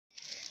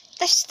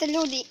Šta ćete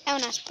ljudi, evo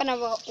nas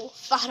ponovo u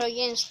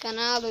Fahrogens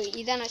kanalu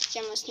i danas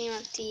ćemo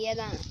snimati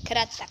jedan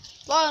kratak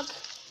vlog.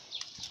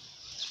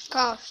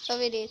 Kao što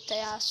vidite,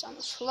 ja sam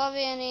u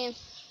Sloveniji.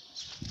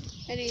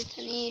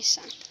 Vidite,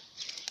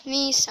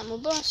 nisam u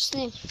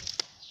Bosni.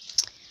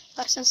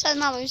 Pa sam sad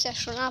malo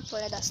izašao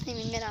napolje da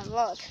snimim jedan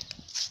vlog.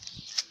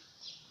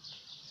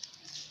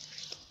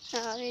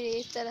 Evo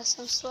vidite da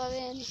sam u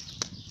Sloveniji.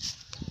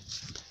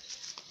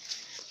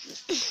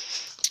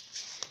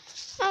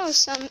 Malo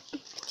sam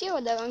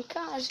htio da vam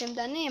kažem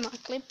da nema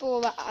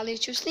klipova, ali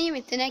ću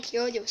snimiti neki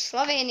ovdje u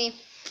Sloveniji.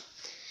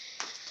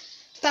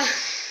 Pa,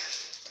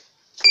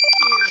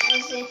 nema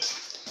veze.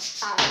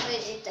 A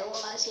vidite,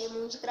 ulazim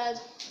u zgradu.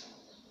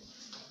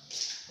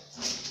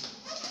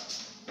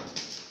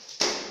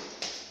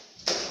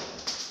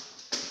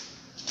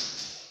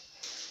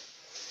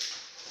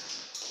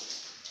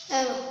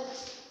 Evo,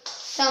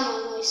 tamo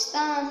je moj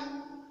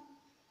stan.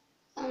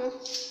 Tamo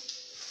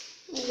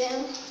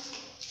idemo.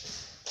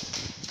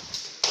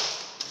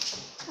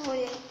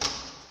 Ovdje.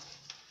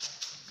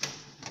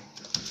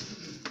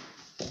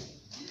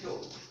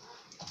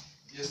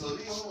 Jeste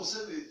li vi ono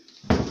sebi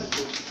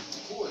neko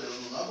polje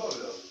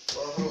nabavljali?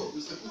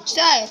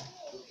 Šta je?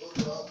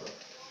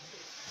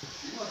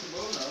 Imate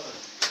bolne, ali?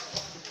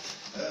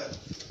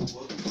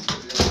 Odmah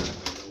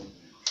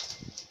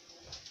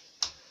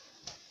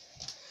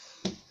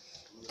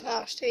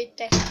Kao što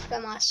vidite,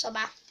 prema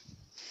soba.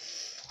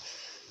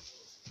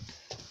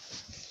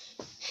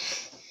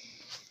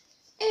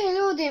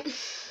 Ljudi,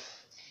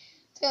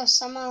 htio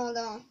sam malo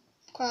da vam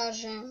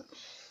kažem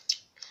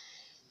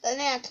da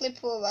nema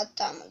klipova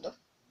tamo do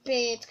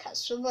petka,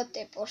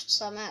 subote, pošto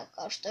sam, evo,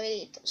 kao što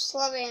vidite, u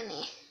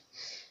Sloveniji.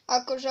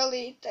 Ako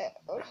želite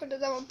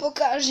da vam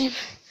pokažem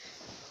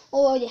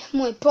ovdje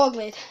moj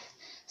pogled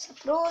sa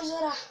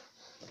prozora,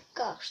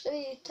 kao što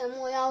vidite,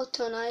 moj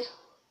auto, onaj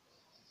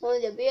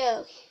ovdje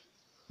bijeli,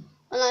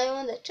 onaj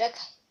ovdje,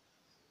 čekaj.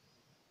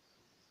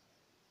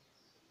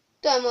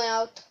 To je moj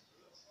auto.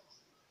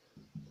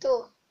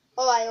 Tu,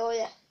 ovaj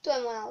ovdje, tu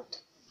je moj auto.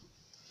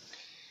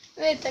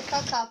 Vidite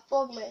kakav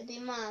pogled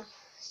imam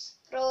s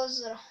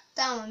prozora,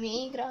 tamo mi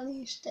je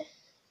igralište.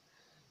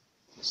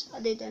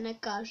 Sad ide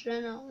neka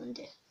žena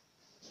ondje.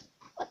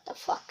 What the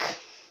fuck.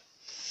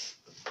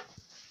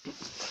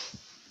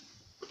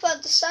 Pa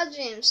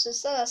dosađujem se,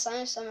 sada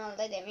sam malo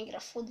da idem igra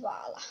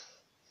fudbala.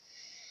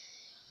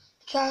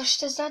 Kao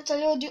što znate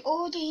ljudi,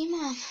 ovdje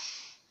imam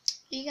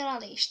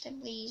igralište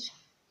blizu.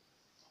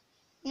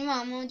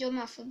 Imam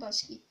ovdje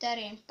fudbalski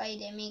teren, pa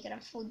idem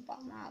igram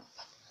fudbal malo.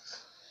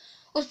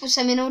 Usput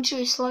sam je naučio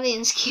i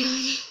slovenski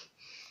ovdje.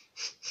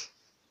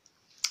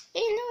 I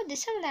ljudi,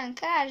 samo da vam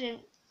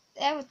kažem,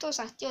 evo to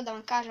sam htio da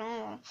vam kažem u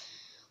ovom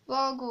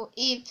vlogu.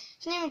 I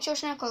snimit ću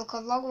još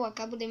nekoliko vlogova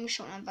kad budem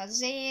išao na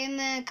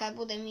bazen, kad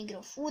budem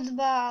igrao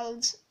fudbal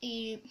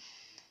i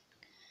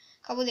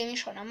kad budem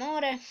išao na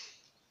more.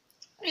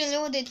 I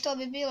ljudi, to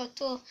bi bilo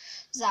to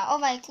za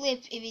ovaj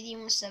klip i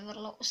vidimo se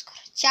vrlo uskoro.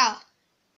 Ćao!